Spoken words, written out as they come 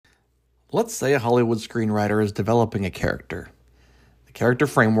Let's say a Hollywood screenwriter is developing a character. The character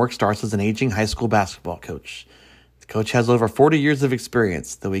framework starts as an aging high school basketball coach. The coach has over 40 years of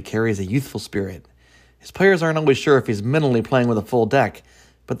experience, though he carries a youthful spirit. His players aren't always sure if he's mentally playing with a full deck,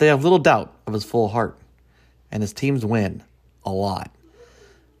 but they have little doubt of his full heart. And his teams win. A lot.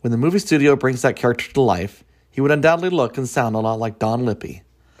 When the movie studio brings that character to life, he would undoubtedly look and sound a lot like Don Lippy.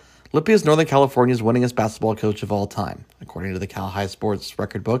 Lippy is Northern California's winningest basketball coach of all time, according to the Cal High Sports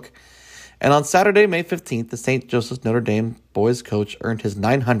record book. And on Saturday, May 15th, the St. Joseph's Notre Dame boys coach earned his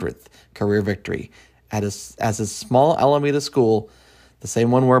 900th career victory as his small Alameda school, the same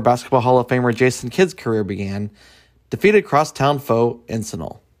one where Basketball Hall of Famer Jason Kidd's career began, defeated crosstown foe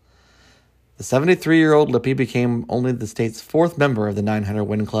Encinal. The 73-year-old Lippy became only the state's fourth member of the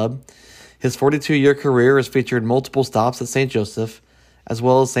 900-win club. His 42-year career has featured multiple stops at St. Joseph, as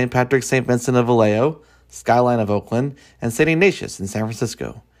well as St. Patrick's St. Vincent of Vallejo, Skyline of Oakland, and St. Ignatius in San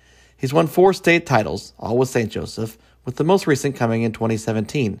Francisco. He's won 4 state titles, all with St. Joseph, with the most recent coming in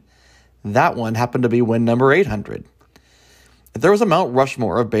 2017. That one happened to be win number 800. If there was a Mount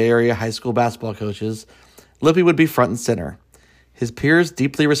Rushmore of Bay Area high school basketball coaches, Lippy would be front and center. His peers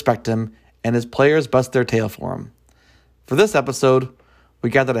deeply respect him, and his players bust their tail for him. For this episode, we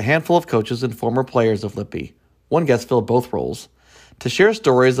gathered a handful of coaches and former players of Lippy. One guest filled both roles, to share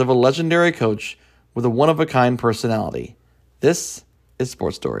stories of a legendary coach with a one-of-a-kind personality. This is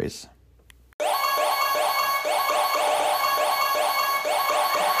Sports Stories.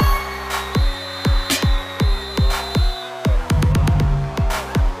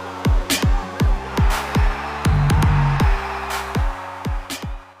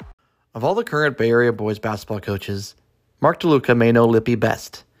 Of all the current Bay Area boys basketball coaches, Mark DeLuca may know Lippy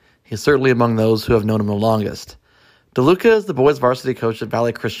best. He's certainly among those who have known him the longest. DeLuca is the boys varsity coach at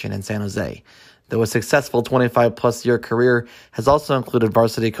Valley Christian in San Jose, though a successful 25-plus year career has also included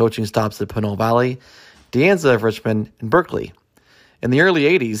varsity coaching stops at Pinole Valley, De Anza of Richmond, and Berkeley. In the early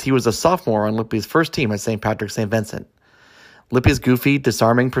 80s, he was a sophomore on Lippy's first team at St. Patrick's St. Vincent. Lippy's goofy,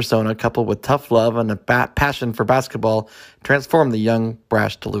 disarming persona, coupled with tough love and a passion for basketball, transformed the young,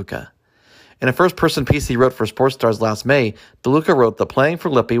 brash DeLuca. In a first-person piece he wrote for Sports Stars last May, DeLuca wrote that playing for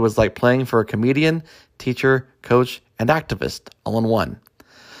Lippy was like playing for a comedian, teacher, coach, and activist all in one.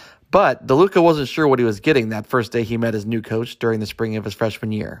 But DeLuca wasn't sure what he was getting that first day he met his new coach during the spring of his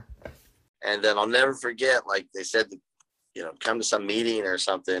freshman year. And then I'll never forget, like they said, come to some meeting or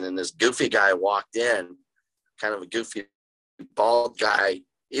something, and this goofy guy walked in, kind of a goofy, bald guy.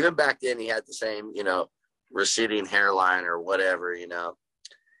 Even back then he had the same, receding hairline or whatever,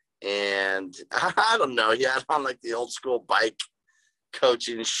 And I don't know, he had on like the old school bike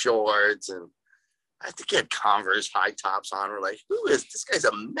coaching shorts, and I think he had Converse high tops on. We're like, who is this? Guy's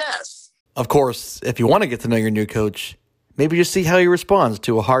a mess. Of course, if you want to get to know your new coach, maybe just see how he responds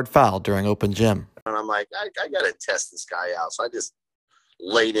to a hard foul during open gym. And I'm like, I got to test this guy out. So I just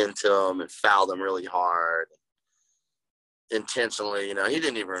laid into him and fouled him really hard, intentionally. He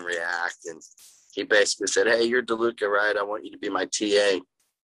didn't even react. And he basically said, hey, you're DeLuca, right? I want you to be my TA.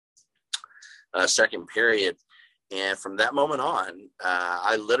 Second period. And from that moment on,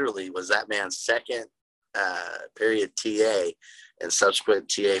 I literally was that man's second period TA and subsequent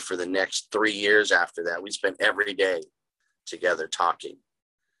TA for the next 3 years after that. We spent every day together talking,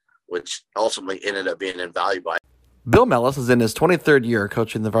 which ultimately ended up being invaluable. Bill Mellis is in his 23rd year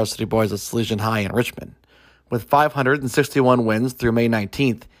coaching the varsity boys at Salesian High in Richmond. With 561 wins through May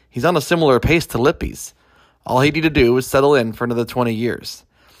 19th, he's on a similar pace to Lippy's. All he needed to do was settle in for another 20 years.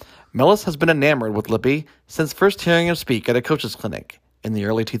 Mellis has been enamored with Lippy since first hearing him speak at a coach's clinic in the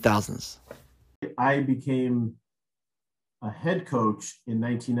early 2000s. I became a head coach in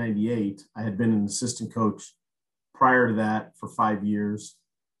 1998. I had been an assistant coach prior to that for 5 years.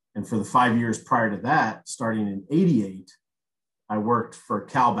 And for the 5 years prior to that, starting in 88, I worked for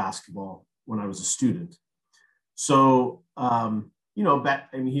Cal basketball when I was a student. So,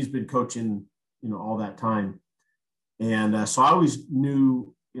 he's been coaching, all that time. And so I always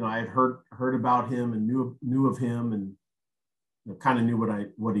knew, I had heard about him and knew of him, and kind of knew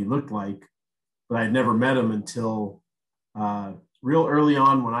what he looked like, but I had never met him until real early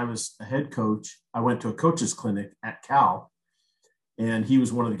on when I was a head coach. I went to a coach's clinic at Cal, and he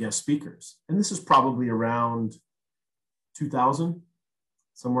was one of the guest speakers. And this is probably around 2000,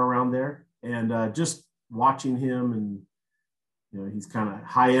 somewhere around there. And just watching him, and he's kind of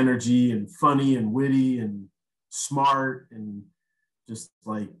high energy and funny and witty and smart, and just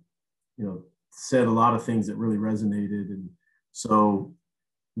said a lot of things that really resonated. And so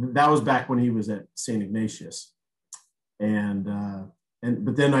that was back when he was at St. Ignatius. But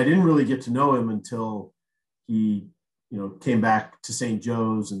then I didn't really get to know him until he came back to St.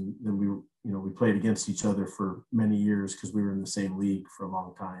 Joe's, and then we played against each other for many years because we were in the same league for a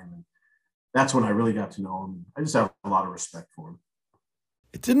long time. And that's when I really got to know him. I just have a lot of respect for him.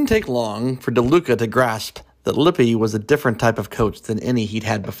 It didn't take long for DeLuca to grasp that Lippy was a different type of coach than any he'd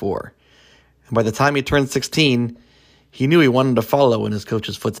had before. And by the time he turned 16, he knew he wanted to follow in his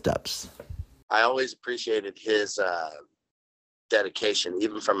coach's footsteps. I always appreciated his dedication,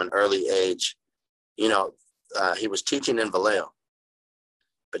 even from an early age. He was teaching in Vallejo,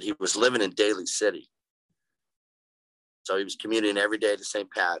 but he was living in Daly City. So he was commuting every day to St.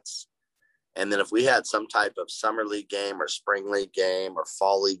 Pat's. And then if we had some type of summer league game or spring league game or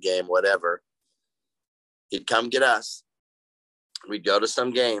fall league game, whatever, he'd come get us. We'd go to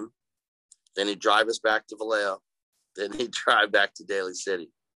some game. Then he'd drive us back to Vallejo. Then he'd drive back to Daly City.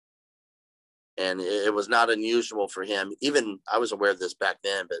 And it was not unusual for him. Even I was aware of this back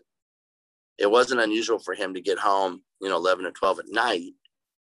then, but it wasn't unusual for him to get home, 11 or 12 at night,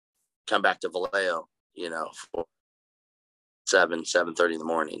 come back to Vallejo, for 7:30 in the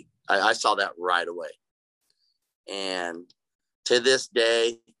morning. I saw that right away. And to this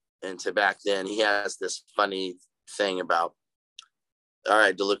day and to back then, he has this funny thing about, all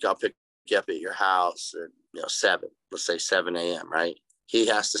right, DeLuca, I'll pick you up at your house at 7 a.m., right? He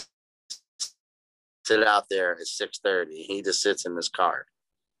has to sit out there at 6:30. He just sits in his car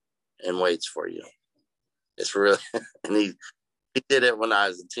and waits for you. It's really, and he did it when I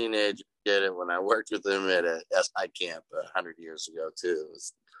was a teenager, did it when I worked with him at a SI camp 100 years ago too.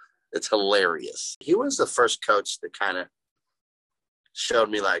 It's hilarious. He was the first coach that kind of showed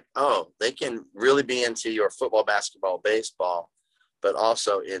me like, oh, they can really be into your football, basketball, baseball, but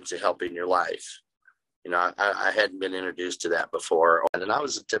also into helping your life. I hadn't been introduced to that before. And I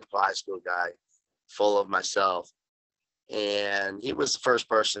was a typical high school guy, full of myself. And he was the first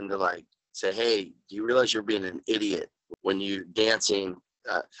person to say, hey, do you realize you're being an idiot when you're dancing?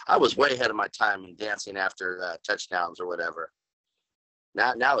 I was way ahead of my time in dancing after touchdowns or whatever.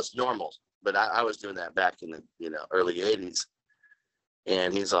 Now it's normal, but I was doing that back in the early 80s.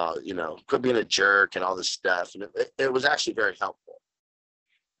 And he's all, quit being a jerk and all this stuff. And it was actually very helpful.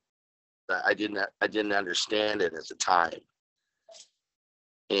 I didn't understand it at the time.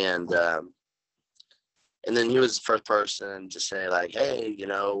 And then he was the first person to say hey,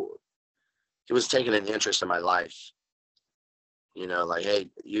 he was taking an interest in my life. Hey,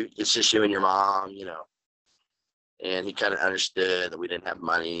 it's just you and your mom, and he kind of understood that we didn't have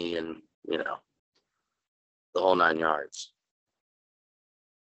money and, the whole 9 yards.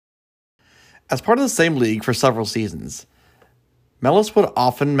 As part of the same league for several seasons, Mellis would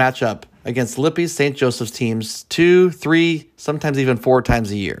often match up against Lippy's St. Joseph's teams 2, 3, sometimes even 4 times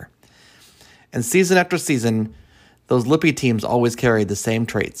a year. And season after season, those Lippy teams always carried the same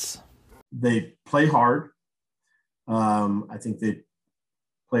traits. They play hard. I think they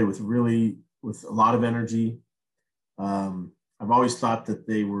play with a lot of energy. I've always thought that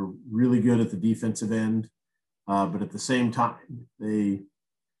they were really good at the defensive end, but at the same time, they,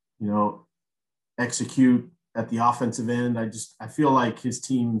 execute at the offensive end. I feel like his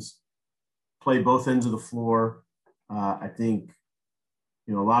teams play both ends of the floor. I think,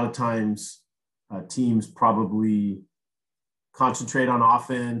 a lot of times teams probably concentrate on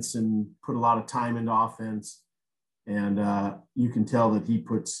offense and put a lot of time into offense. And you can tell that he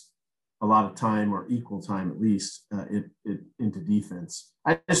puts a lot of time, or equal time at least, into defense.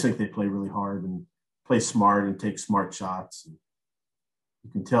 I just think they play really hard and play smart and take smart shots. And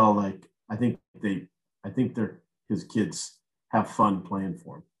you can tell, I think his kids have fun playing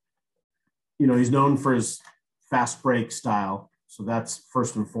for him. He's known for his fast break style, so that's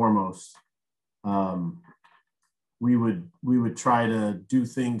first and foremost. We would try to do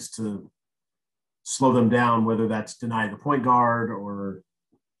things to slow them down, whether that's deny the point guard or,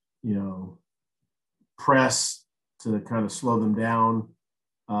 press to kind of slow them down.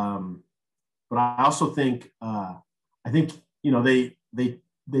 But I also think,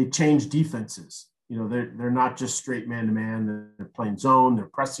 they change defenses. They're not just straight man-to-man. They're playing zone, they're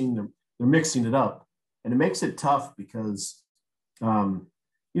pressing, they're mixing it up. And it makes it tough because,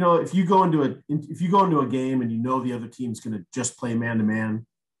 if you go into a game and the other team's going to just play man-to-man,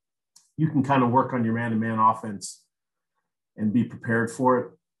 you can kind of work on your man-to-man offense and be prepared for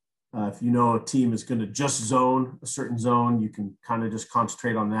it. If a team is going to just zone a certain zone, you can kind of just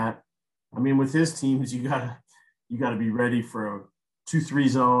concentrate on that. I mean, with his teams, you gotta be ready for a 2-3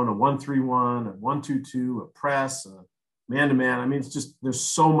 zone, a 1-3-1, a 1-2-2, a press, a man-to-man. I mean, it's just, there's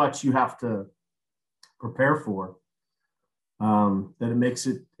so much you have to prepare for that it makes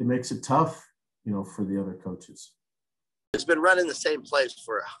it tough, for the other coaches. It's been running the same place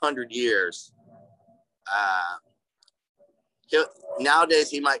for 100 years. Nowadays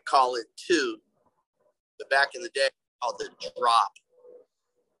he might call it two, but back in the day, called the drop.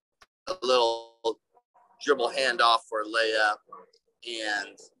 A little dribble handoff for a layup.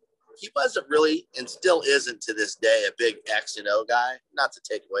 And he wasn't really, and still isn't to this day, a big X and O guy. Not to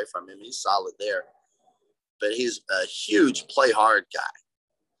take away from him. He's solid there. But he's a huge play hard guy.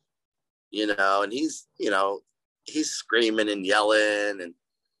 And he's screaming and yelling. And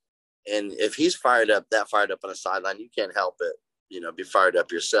if he's fired up on a sideline, you can't help it, be fired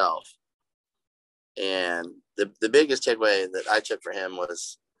up yourself. And the biggest takeaway that I took for him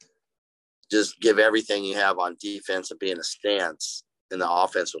was just give everything you have on defense and be in a stance, and the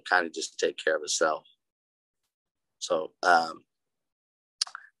offense will kind of just take care of itself. So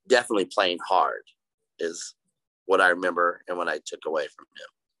definitely playing hard is what I remember and what I took away from him.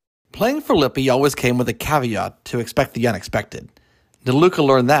 Playing for Lippy always came with a caveat to expect the unexpected. DeLuca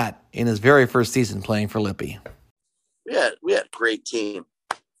learned that in his very first season playing for Lippy. We had a great team,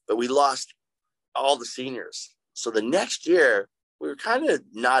 but we lost all the seniors. So the next year, we were kind of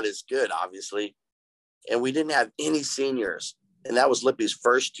not as good, obviously, and we didn't have any seniors. And that was Lippy's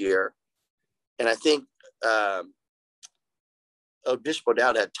first year. And I think Bishop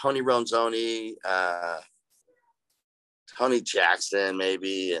O'Dowd had Tony Ronzoni, Tony Jackson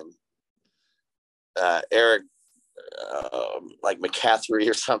maybe, and Eric like McCaffrey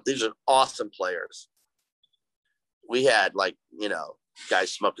or something. These are awesome players. We had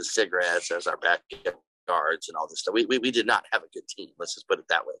guys smoking cigarettes as our back guards and all this stuff. We did not have a good team. Let's just put it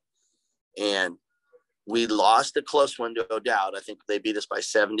that way. And we lost a close one to O'Dowd. I think they beat us by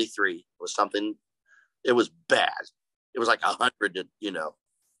 73. It was something. It was bad. It was like 100 to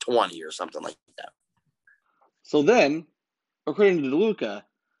 20 or something like that. So then, according to DeLuca,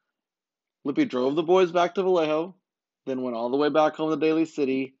 Lippy drove the boys back to Vallejo, then went all the way back home to Daly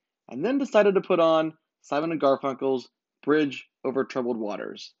City, and then decided to put on Simon and Garfunkel's Bridge Over Troubled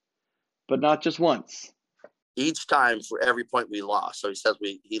Waters. But not just once. Each time for every point we lost. So he says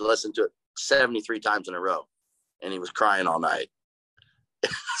he listened to it 73 times in a row, and he was crying all night.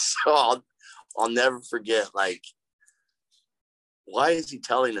 So I'll never forget, why is he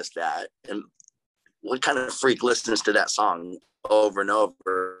telling us that? And what kind of freak listens to that song over and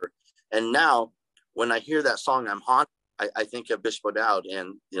over? And now when I hear that song, I'm haunted. I think of Bishop O'Dowd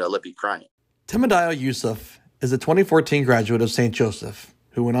and, Lippy crying. Timothy Yusuf is a 2014 graduate of St. Joseph,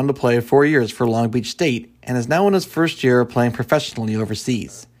 who went on to play 4 years for Long Beach State and is now in his first year playing professionally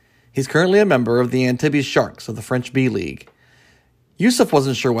overseas. He's currently a member of the Antibes Sharks of the French B League. Yusuf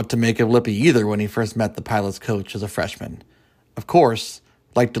wasn't sure what to make of Lippy either when he first met the Pilots coach as a freshman. Of course,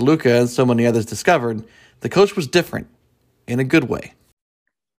 like DeLuca and so many others discovered, the coach was different, in a good way.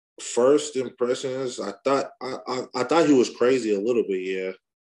 First impressions, I thought he was crazy a little bit,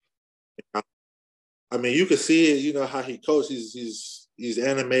 yeah. I mean, you could see it, how he coaches. He's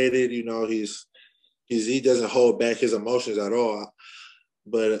animated, he doesn't hold back his emotions at all.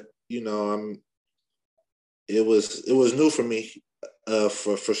 But it was new for me,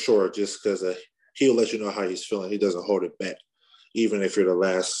 for sure, just because he'll let you know how he's feeling. He doesn't hold it back. Even if you're the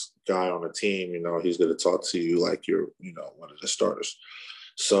last guy on the team, he's going to talk to you like you're, one of the starters.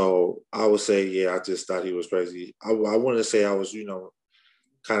 So I would say, yeah, I just thought he was crazy. I wouldn't say I was,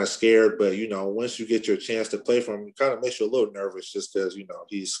 kind of scared, but, once you get your chance to play for him, it kind of makes you a little nervous just because,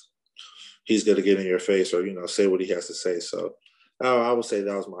 he's going to get in your face or, say what he has to say. So I would say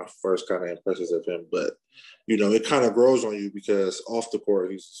that was my first kind of impressions of him. But, it kind of grows on you because off the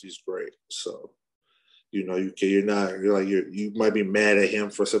court, he's great. So, you might be mad at him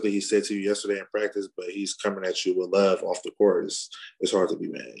for something he said to you yesterday in practice, but he's coming at you with love off the court. It's hard to be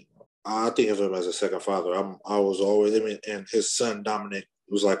mad. I think of him as a second father. And his son Dominic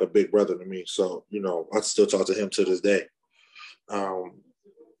was like a big brother to me. So, I still talk to him to this day.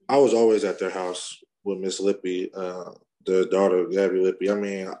 I was always at their house with Miss Lippy, their daughter Gabby Lippy. I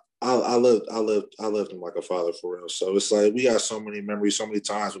mean, I loved him like a father for real. So it's like we got so many memories, so many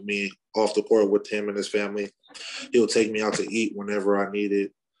times with me off the court with him and his family. He'll take me out to eat whenever I need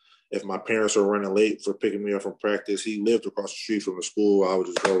it. If my parents are running late for picking me up from practice, he lived across the street from the school. I would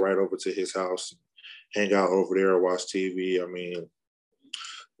just go right over to his house, hang out over there, watch TV. I mean,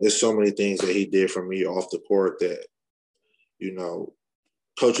 there's so many things that he did for me off the court that,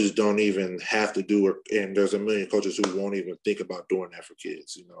 coaches don't even have to do it. And there's a million coaches who won't even think about doing that for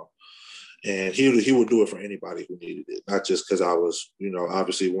kids, And he would do it for anybody who needed it, not just because I was,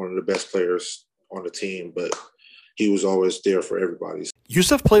 obviously one of the best players on the team, but he was always there for everybody.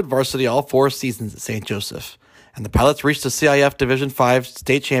 Yusuf played varsity all 4 seasons at St. Joseph, and the Pilots reached the CIF Division V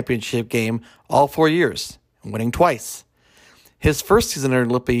state championship game all 4 years, winning twice. His first season under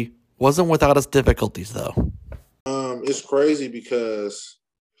Lippy wasn't without its difficulties, though. It's crazy because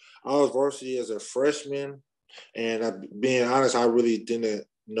I was varsity as a freshman, and being honest, I really didn't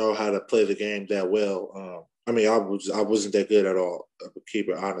know how to play the game that well. I wasn't that good at all. Keep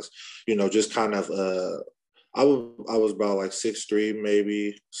it honest, just kind of. I was about like 6'3",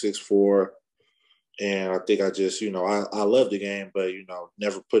 maybe 6'4", and I think I just I love the game, but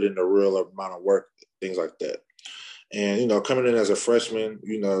never put in the real amount of work, things like that. And coming in as a freshman,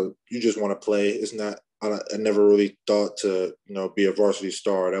 you just want to play. It's not. I never really thought to be a varsity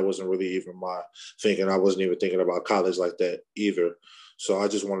star. That wasn't really even my thinking. I wasn't even thinking about college like that either. So I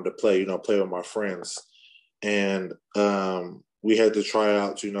just wanted to play. Play with my friends. And we had the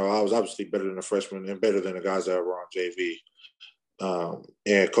tryouts. I was obviously better than the freshmen and better than the guys that were on JV.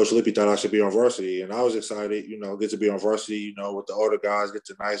 And Coach Lippy thought I should be on varsity, and I was excited, get to be on varsity, with the older guys, get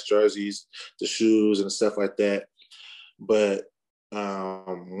the nice jerseys, the shoes, and stuff like that. But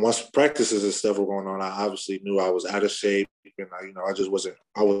once practices and stuff were going on, I obviously knew I was out of shape, and I just wasn't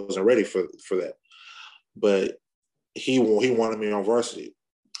ready for that. But he wanted me on varsity.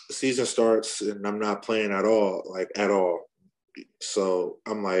 The season starts, and I'm not playing at all. So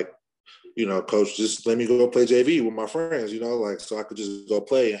I'm like, Coach, just let me go play JV with my friends, so I could just go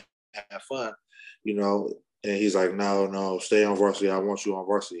play and have fun, And he's like, no, stay on varsity. I want you on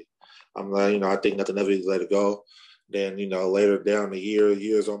varsity. I'm like, I think nothing of it, let it go. Then, later down the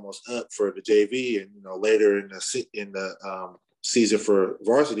year's almost up for the JV, and later in the season for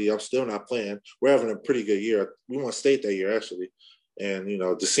varsity, I'm still not playing. We're having a pretty good year. We won state that year actually, and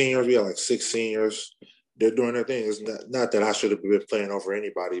the seniors, we had like 6 seniors. They're doing their thing. It's not that I should have been playing over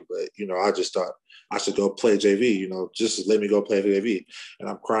anybody, but I just thought I should go play JV. Just let me go play JV. And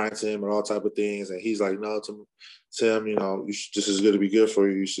I'm crying to him and all type of things, and he's like, "No, Tim, this is going to be good for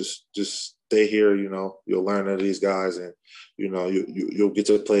you. You should just stay here. You'll learn under these guys, and you'll get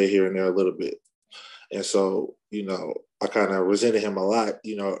to play here and there a little bit." And so, I kind of resented him a lot,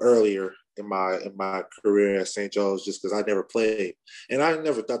 earlier in my career at St. Joe's, just because I never played. And I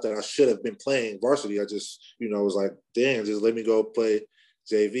never thought that I should have been playing varsity. I just, was like, damn, just let me go play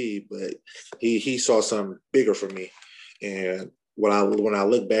JV. But he saw something bigger for me. And when I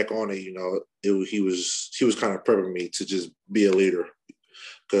look back on it, he was kind of prepping me to just be a leader,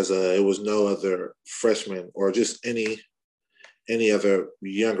 because it was no other freshman or just any other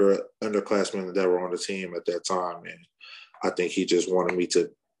younger underclassmen that were on the team at that time. And I think he just wanted me to,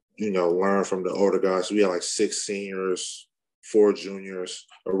 learn from the older guys. We had like 6 seniors, 4 juniors,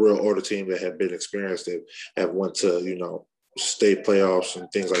 a real older team that had been experienced, that have went to, state playoffs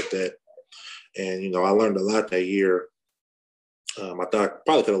and things like that. And, I learned a lot that year. I thought I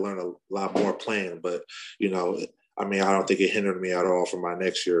probably could have learned a lot more playing, but, I don't think it hindered me at all for my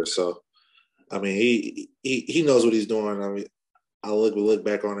next year. So, he knows what he's doing. I look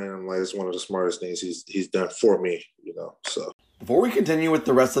back on it and I'm like, it's one of the smartest things he's done for me, so. Before we continue with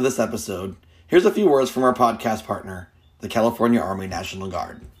the rest of this episode, here's a few words from our podcast partner, the California Army National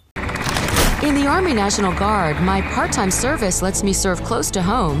Guard. In the Army National Guard, my part-time service lets me serve close to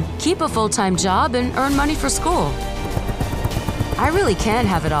home, keep a full-time job, and earn money for school. I really can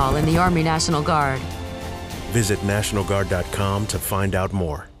have it all in the Army National Guard. Visit NationalGuard.com to find out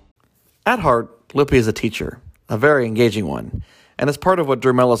more. At heart, Lippy is a teacher, a very engaging one, and it's part of what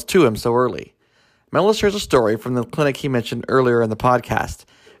drew Mellis to him so early. Mellis shares a story from the clinic he mentioned earlier in the podcast,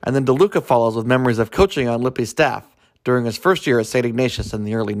 and then DeLuca follows with memories of coaching on Lippy's staff during his first year at St. Ignatius in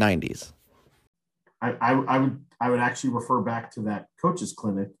the early 90s. I would actually refer back to that coach's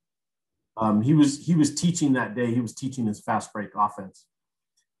clinic. He was teaching that day. He was teaching his fast break offense,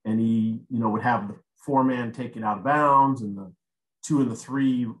 and he would have the 4-man take it out of bounds, and the 2 and the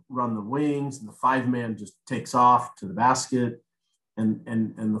 3 run the wings, and the 5-man just takes off to the basket, and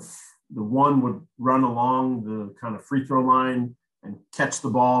the 1 would run along the kind of free throw line and catch the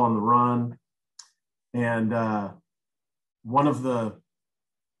ball on the run. And one of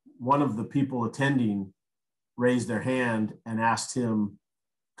the people attending raised their hand and asked him,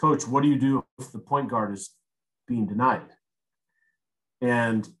 "Coach, what do you do if the point guard is being denied?"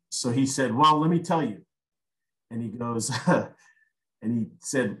 And so he said, "Well, let me tell you." And he goes, and he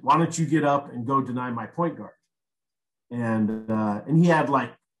said, "Why don't you get up and go deny my point guard?" And he had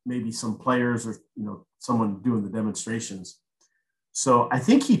like maybe some players or someone doing the demonstrations. So I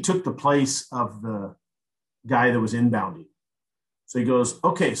think he took the place of the guy that was inbounding. So he goes,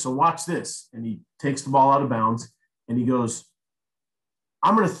 "Okay, so watch this." And he takes the ball out of bounds and he goes,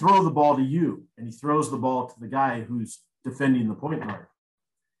 "I'm going to throw the ball to you." And he throws the ball to the guy who's defending the point guard.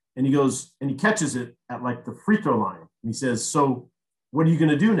 And he goes, and he catches it at like the free throw line. And he says, "So what are you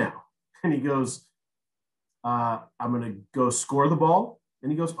going to do now?" And he goes, "I'm going to go score the ball."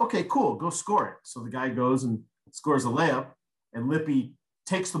 And he goes, "Okay, cool, go score it." So the guy goes and scores a layup, and Lippy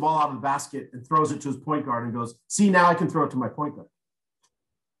takes the ball out of the basket and throws it to his point guard and goes, "See, now I can throw it to my point guard."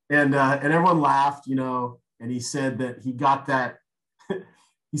 And everyone laughed, and he said that he got that.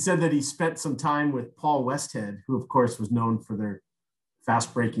 He said that he spent some time with Paul Westhead, who of course was known for their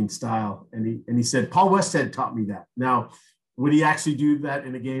fast breaking style. And he said, "Paul Westhead taught me that." Now, would he actually do that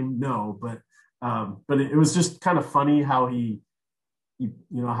in a game? No, but it was just kind of funny how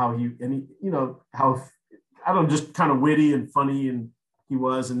just kind of witty and funny and he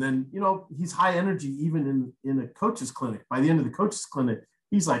was. And then, he's high energy, even in a coach's clinic. By the end of the coach's clinic,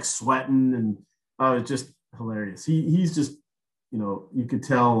 he's like sweating and it's just hilarious. He's just, you could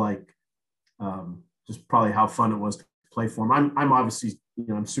tell like just probably how fun it was to play for him. I'm obviously,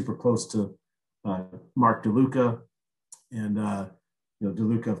 I'm super close to Mark DeLuca, and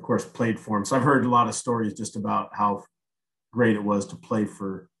DeLuca of course played for him. So I've heard a lot of stories just about how great it was to play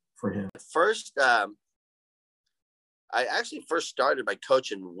for him. First, I actually first started by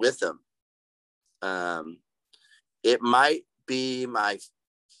coaching with him. It might be my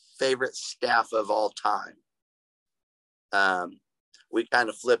favorite staff of all time. We kind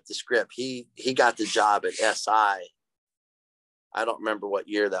of flipped the script. He got the job at SI. I don't remember what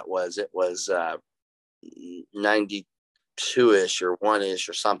year that was. It was 92-ish or 1-ish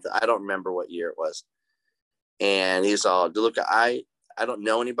or something. I don't remember what year it was. And he's all, "DeLuca, I don't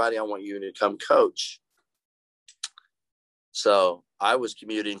know anybody. I want you to come coach." So I was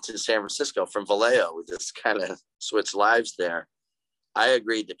commuting to San Francisco from Vallejo. We just kind of switched lives there. I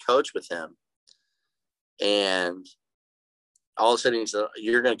agreed to coach with him. And all of a sudden he said,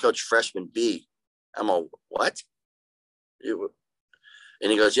 "You're going to coach freshman B." I'm all, "What?"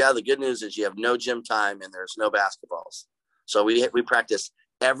 And he goes, "Yeah, the good news is you have no gym time and there's no basketballs." So we practice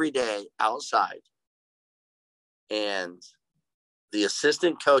every day outside. And the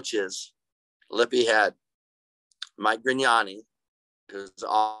assistant coaches, Lippy had Mike Grignani, who's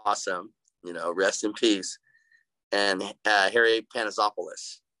awesome, rest in peace, and Harry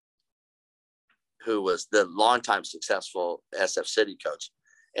Panazopoulos, who was the longtime successful SF City coach.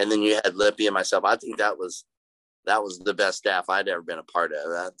 And then you had Lippy and myself. I think that was the best staff I'd ever been a part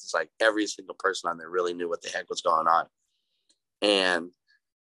of. That's like every single person on there really knew what the heck was going on. And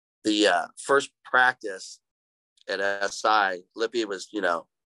the first practice at SI, Lippy was,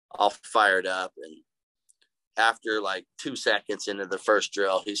 all fired up. And after like 2 seconds into the first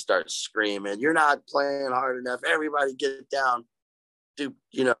drill, he starts screaming, "You're not playing hard enough. Everybody get down. Do,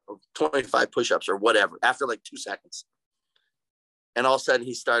 25 push-ups or whatever," after like 2 seconds. And all of a sudden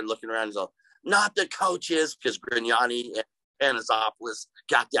he started looking around. He's all, "Not the coaches," because Grignani and Panazopoulos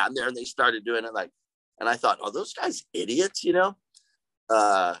got down there and they started doing it like, and I thought, "Oh, those guys idiots,"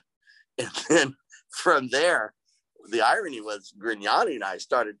 And then from there, the irony was Grignani and I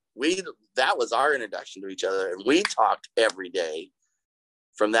that was our introduction to each other. And we talked every day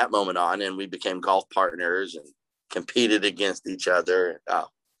from that moment on, and we became golf partners and competed against each other. Oh,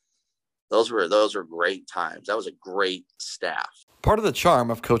 those were great times. That was a great staff. Part of the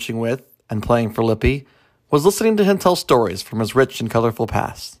charm of coaching with and playing for Lippy was listening to him tell stories from his rich and colorful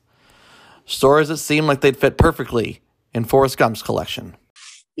past. Stories that seemed like they'd fit perfectly in Forrest Gump's collection.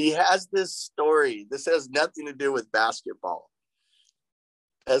 He has this story. This has nothing to do with basketball.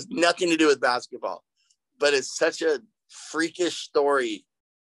 It has nothing to do with basketball. But it's such a freakish story,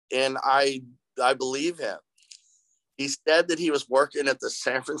 and I believe him. He said that he was working at the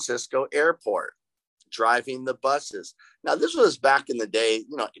San Francisco airport, driving the buses. Now, this was back in the day.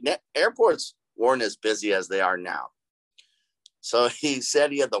 Airports weren't as busy as they are now. So he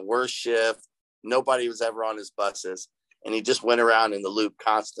said he had the worst shift. Nobody was ever on his buses. And he just went around in the loop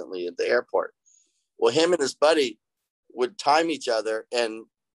constantly at the airport. Well, him and his buddy would time each other, and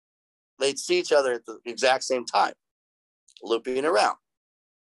they'd see each other at the exact same time, looping around.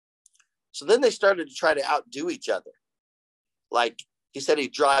 So then they started to try to outdo each other. Like he said,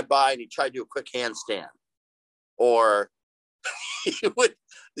 he'd drive by and he'd try to do a quick handstand. Or he would,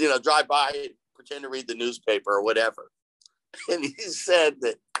 drive by and pretend to read the newspaper or whatever. And he said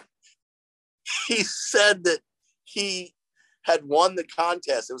that he had won the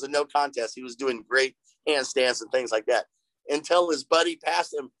contest. It was a no contest. He was doing great handstands and things like that. Until his buddy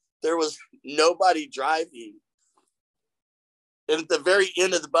passed him, there was nobody driving. And at the very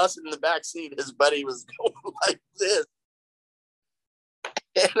end of the bus in the back seat, his buddy was going like this.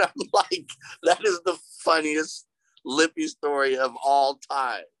 And I'm like, that is the funniest Lippy story of all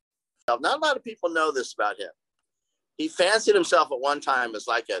time. Now, not a lot of people know this about him. He fancied himself at one time as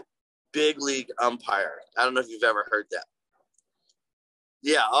like a big league umpire. I don't know if you've ever heard that.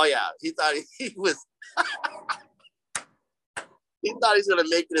 Yeah. Oh yeah. He thought he was, he thought he's going to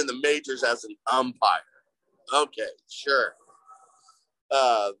make it in the majors as an umpire. okay, sure.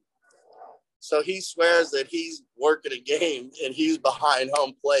 So he swears that he's working a game and he's behind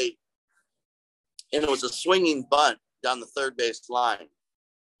home plate. And it was a swinging bunt down the third base line.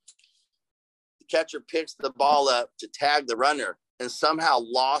 The catcher picks the ball up to tag the runner and somehow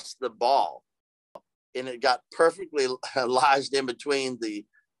lost the ball. And it got perfectly lodged in between the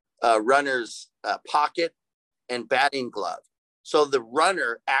runner's pocket and batting glove. So the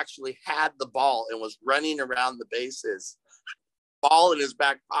runner actually had the ball and was running around the bases, ball in his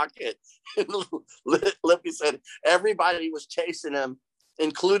back pocket. Lippy said everybody was chasing him,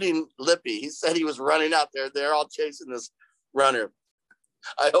 including Lippy. He said he was running out there. They're all chasing this runner.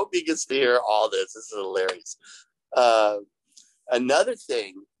 I hope he gets to hear all this. This is hilarious. Another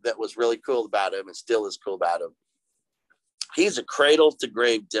thing that was really cool about him and still is cool about him, he's a cradle to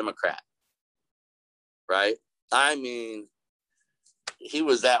grave Democrat, right? I mean, he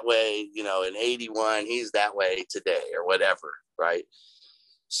was that way, in 81. He's that way today or whatever, right?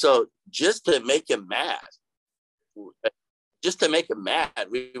 So just to make him mad,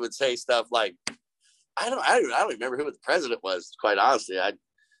 we would say stuff like, I don't remember who the president was, quite honestly.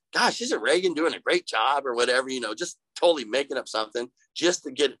 Gosh, isn't Reagan doing a great job or whatever, just totally making up something just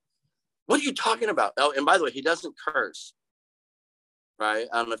to get, what are you talking about? Oh, and by the way, he doesn't curse, right?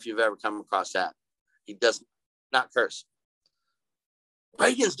 I don't know if you've ever come across that. He does not curse.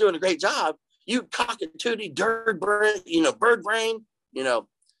 Reagan's doing a great job. You cockatootie, bird brain,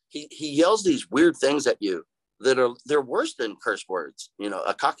 he yells these weird things at you they're worse than curse words.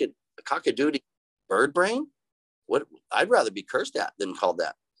 A cockatootie, bird brain. What? I'd rather be cursed at than called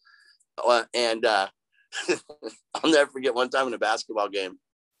that. And I'll never forget one time in a basketball game.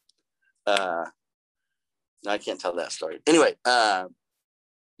 I can't tell that story. Anyway,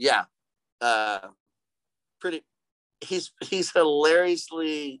 yeah. He's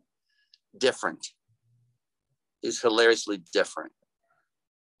hilariously different.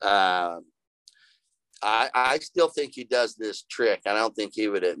 I still think he does this trick. I don't think he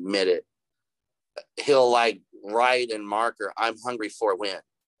would admit it. He'll write in marker, "I'm hungry for a win,"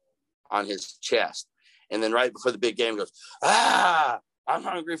 on his chest. And then right before the big game goes, "I'm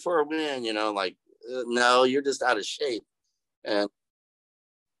hungry for a win." No, you're just out of shape. And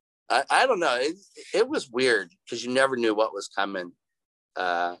I don't know. It was weird because you never knew what was coming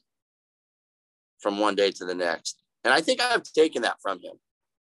from one day to the next. And I think I've taken that from him.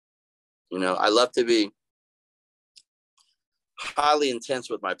 I love to be highly intense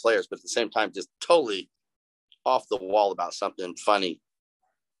with my players, but at the same time, just totally off the wall about something funny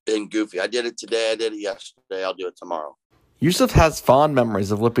and goofy. I did it today. I did it yesterday. I'll do it tomorrow. Yusuf has fond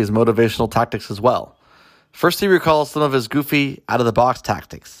memories of Lippy's motivational tactics as well. First, he recalls some of his goofy, out-of-the-box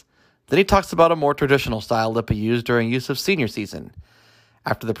tactics. Then he talks about a more traditional style Lippy used during Yusuf's senior season,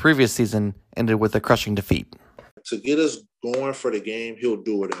 after the previous season ended with a crushing defeat. To get us going for the game, he'll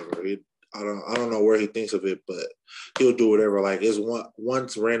do whatever. I don't know where he thinks of it, but he'll do whatever. It's one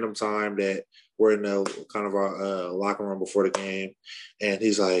random time that we're in the kind of our locker room before the game, and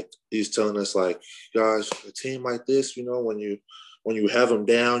he's telling us guys, a team like this, when you have them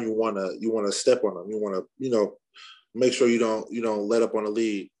down, you wanna step on them, you wanna make sure you don't let up on the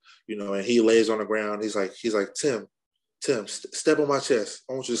lead, and he lays on the ground. He's like Tim, step on my chest.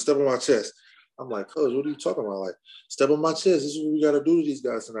 I want you to step on my chest. I'm like, Coach, what are you talking about? Step on my chest. This is what we got to do to these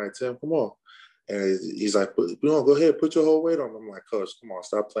guys tonight, Tim. Come on. And he's like, go ahead, put your whole weight on him. I'm like, Coach, come on,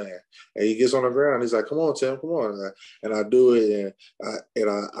 stop playing. And he gets on the ground. He's like, come on, Tim, come on. And I do it, and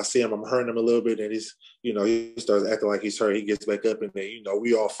I see him. I'm hurting him a little bit, and he's, he starts acting like he's hurt. He gets back up, and then,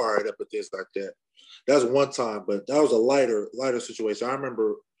 we all fired up at this like that. That's one time, but that was a lighter situation. I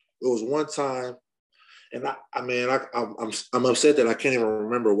remember it was one time. And I'm upset that I can't even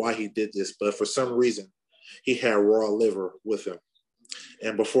remember why he did this, but for some reason, he had raw liver with him.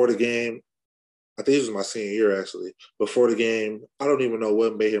 And before the game, I think this was my senior year actually. Before the game, I don't even know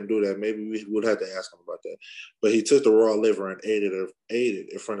what made him do that. Maybe we would have to ask him about that. But he took the raw liver and ate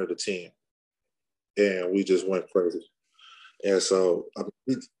it in front of the team, and we just went crazy. And so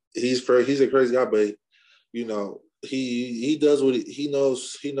he's a crazy guy, but he does what he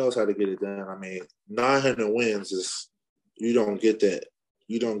knows. He knows how to get it done. 900 wins is, you don't get that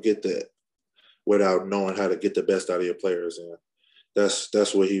without knowing how to get the best out of your players, and that's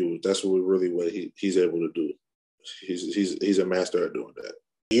what he's able to do. He's a master at doing that.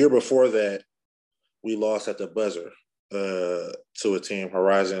 The year before that, we lost at the buzzer to a team,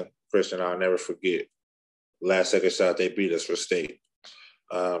 Horizon Christian. I'll never forget. Last second shot, they beat us for state.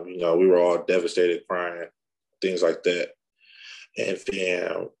 We were all devastated, crying, things like that. And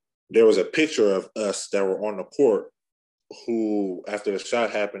then there was a picture of us that were on the court who, after the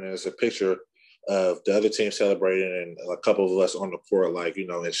shot happened, and it's a picture of the other team celebrating and a couple of us on the court, like, you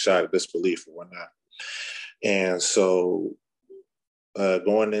know, in shock, disbelief or whatnot. And so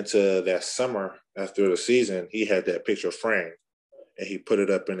going into that summer after the season, he had that picture framed and he put it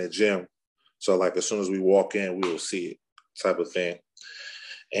up in the gym. So like as soon as we walk in, we will see it, type of thing.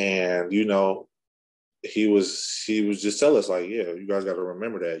 And, you know, he was just telling us like, yeah, you guys got to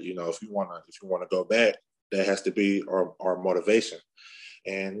remember that, you know, if you want to go back, that has to be our motivation.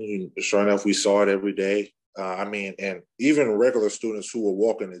 And sure enough, we saw it every day. And even regular students who will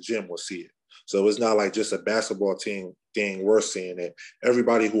walk in the gym will see it. So it's not like just a basketball team thing. We're seeing it.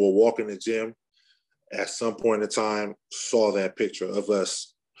 Everybody who will walk in the gym at some point in time saw that picture of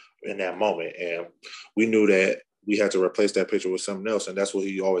us in that moment. And we knew that we had to replace that picture with something else. And that's what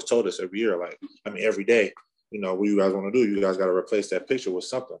he always told us every year. Every day, you know, what you guys want to do, you guys got to replace that picture with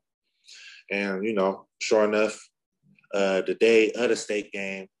something. And, you know, sure enough, the day of the state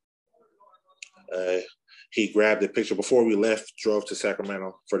game, he grabbed the picture before we left, drove to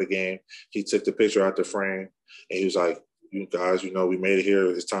Sacramento for the game. He took the picture out the frame and he was like, you guys, you know, we made it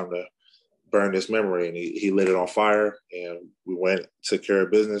here. It's time to burn this memory. And he lit it on fire and we went, took care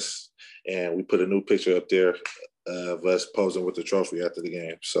of business, and we put a new picture up there of us posing with the trophy after the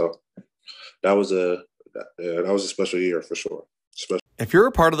game. So that was a special year for sure. If you're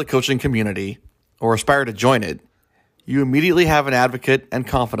a part of the coaching community or aspire to join it, you immediately have an advocate and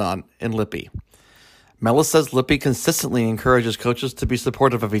confidant in Lippy. Mellis says Lippy consistently encourages coaches to be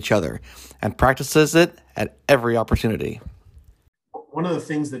supportive of each other and practices it at every opportunity. One of the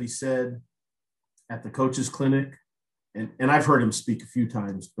things that he said at the coaches clinic, and I've heard him speak a few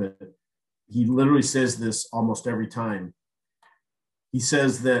times, but he literally says this almost every time. He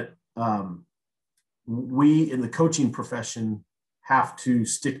says that we in the coaching profession have to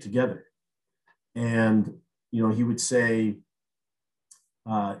stick together. And, you know, he would say,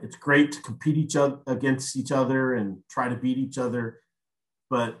 it's great to compete against each other and try to beat each other.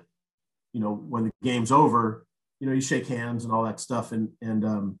 But, you know, when the game's over, you know, you shake hands and all that stuff. And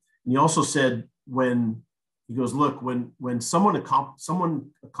he also said when he goes, look, when someone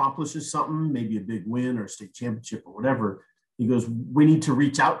accomplishes something, maybe a big win or a state championship or whatever, he goes, we need to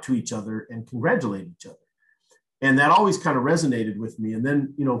reach out to each other and congratulate each other. And that always kind of resonated with me. And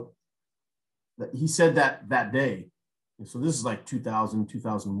then, you know, he said that day. And so this is like 2000,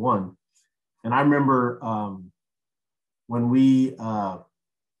 2001. And I remember when we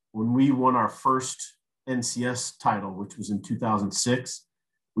won our first NCS title, which was in 2006,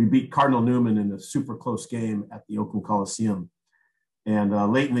 we beat Cardinal Newman in a super close game at the Oakland Coliseum. And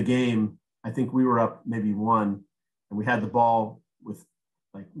late in the game, I think we were up maybe 1, and we had the ball with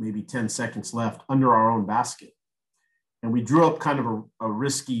like maybe 10 seconds left under our own basket. And we drew up kind of a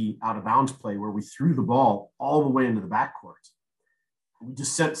risky out of bounds play where we threw the ball all the way into the backcourt. We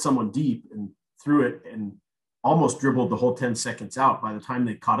just sent someone deep and threw it and almost dribbled the whole 10 seconds out. By the time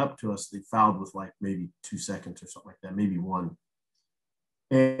they caught up to us, they fouled with like maybe 2 seconds or something like that, maybe 1.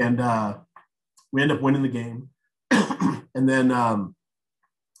 And we end up winning the game. And then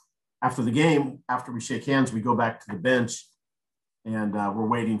after the game, after we shake hands, we go back to the bench and we're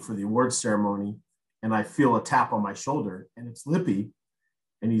waiting for the awards ceremony. And I feel a tap on my shoulder, and it's Lippy.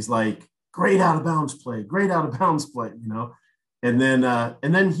 And he's like, great out of bounds play, you know? And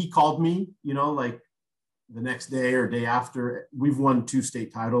then he called me, you know, like the next day or day after. We've won 2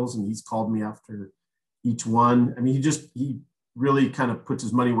 state titles, and he's called me after each one. I mean, he really kind of puts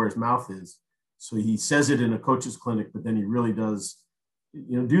his money where his mouth is. So he says it in a coach's clinic, but then he really does,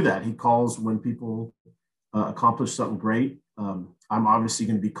 you know, do that. He calls when people accomplish something great. I'm obviously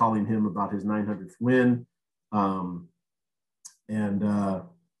going to be calling him about his 900th win. And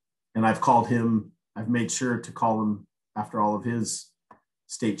I've called him, I've made sure to call him after all of his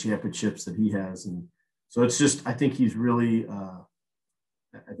state championships that he has. And so it's just, I think he's really,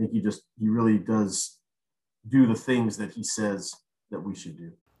 he really does do the things that he says that we should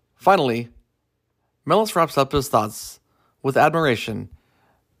do. Finally, Mellis wraps up his thoughts with admiration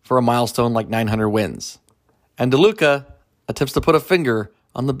for a milestone like 900 wins. And DeLuca attempts to put a finger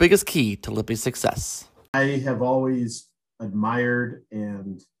on the biggest key to Lippy's success. I have always admired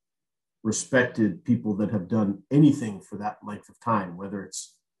and respected people that have done anything for that length of time, whether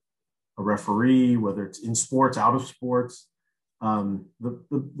it's a referee, whether it's in sports, out of sports.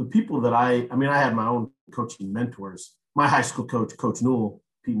 The people that I had my own coaching mentors. My high school coach, Coach Newell,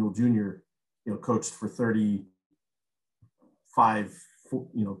 Pete Newell Jr., you know, coached for 35,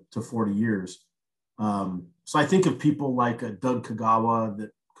 you know, to 40 years. So I think of people like Doug Kagawa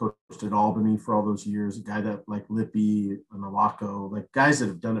that coached at Albany for all those years, a guy that like Lippy and Alaco, like guys that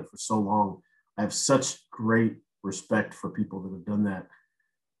have done it for so long. I have such great respect for people that have done that.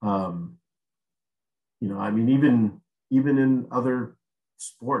 I mean, even in other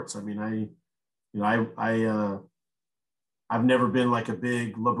sports, I mean, I've never been like a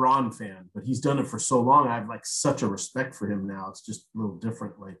big LeBron fan, but he's done it for so long. I have like such a respect for him now. It's just a little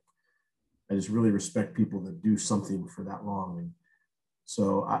different. Like, I just really respect people that do something for that long. And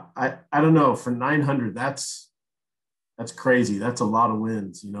so I don't know, for 900, that's crazy. That's a lot of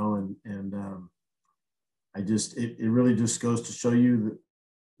wins, and it really just goes to show you that.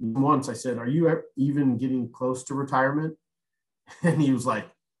 Once I said, "Are you even getting close to retirement?" And he was like,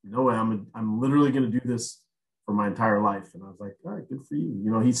 "No way. I'm literally going to do this for my entire life." And I was like, "All right, good for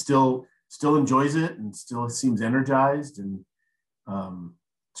you." He still enjoys it and still seems energized, and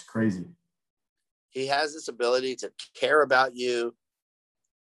it's crazy. He has this ability to care about you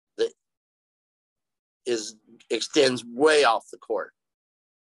that extends way off the court.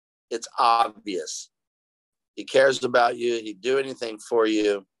 It's obvious. He cares about you. He'd do anything for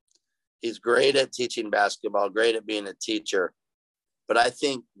you. He's great at teaching basketball, great at being a teacher. But I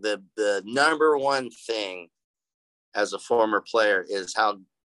think the number one thing as a former player is how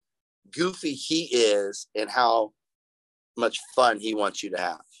goofy he is and how much fun he wants you to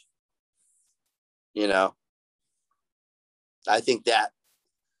have. I think that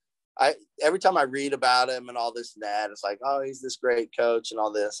every time I read about him and all this and that, it's like, oh, he's this great coach and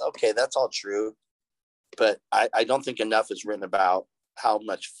all this. Okay, that's all true. But I don't think enough is written about how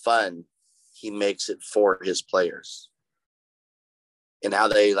much fun he makes it for his players and how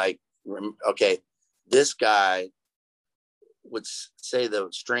they this guy would say the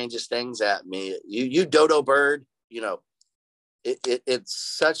strangest things at me. You dodo bird,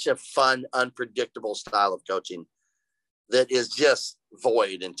 it's such a fun, unpredictable style of coaching that is just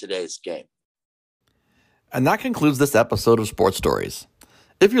void in today's game. And that concludes this episode of Sports Stories.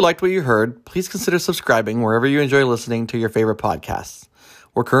 If you liked what you heard, please consider subscribing wherever you enjoy listening to your favorite podcasts.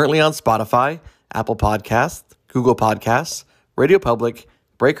 We're currently on Spotify, Apple Podcasts, Google Podcasts, Radio Public,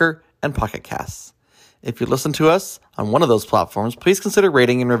 Breaker, and Pocket Casts. If you listen to us on one of those platforms, please consider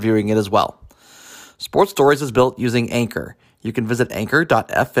rating and reviewing it as well. Sports Stories is built using Anchor. You can visit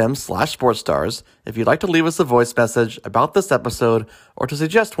anchor.fm/sportsstars if you'd like to leave us a voice message about this episode or to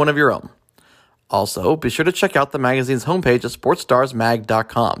suggest one of your own. Also, be sure to check out the magazine's homepage at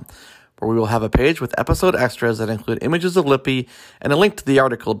sportsstarsmag.com, where we will have a page with episode extras that include images of Lippy and a link to the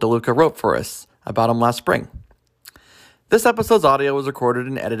article DeLuca wrote for us about him last spring. This episode's audio was recorded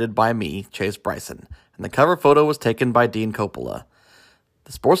and edited by me, Chase Bryson, and the cover photo was taken by Dean Coppola.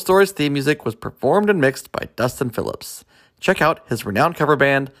 The Sports Stories theme music was performed and mixed by Dustin Phillips. Check out his renowned cover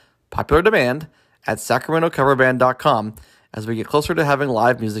band, Popular Demand, at sacramentocoverband.com as we get closer to having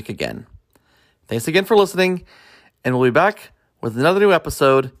live music again. Thanks again for listening, and we'll be back with another new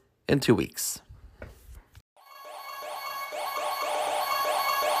episode in 2 weeks.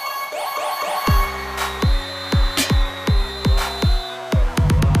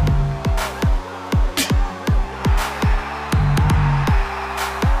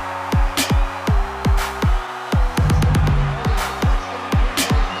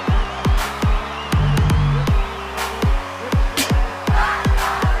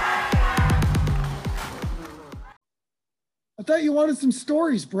 I thought you wanted some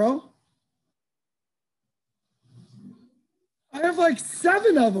stories, bro. I have like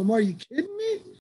 7 of them. Are you kidding me?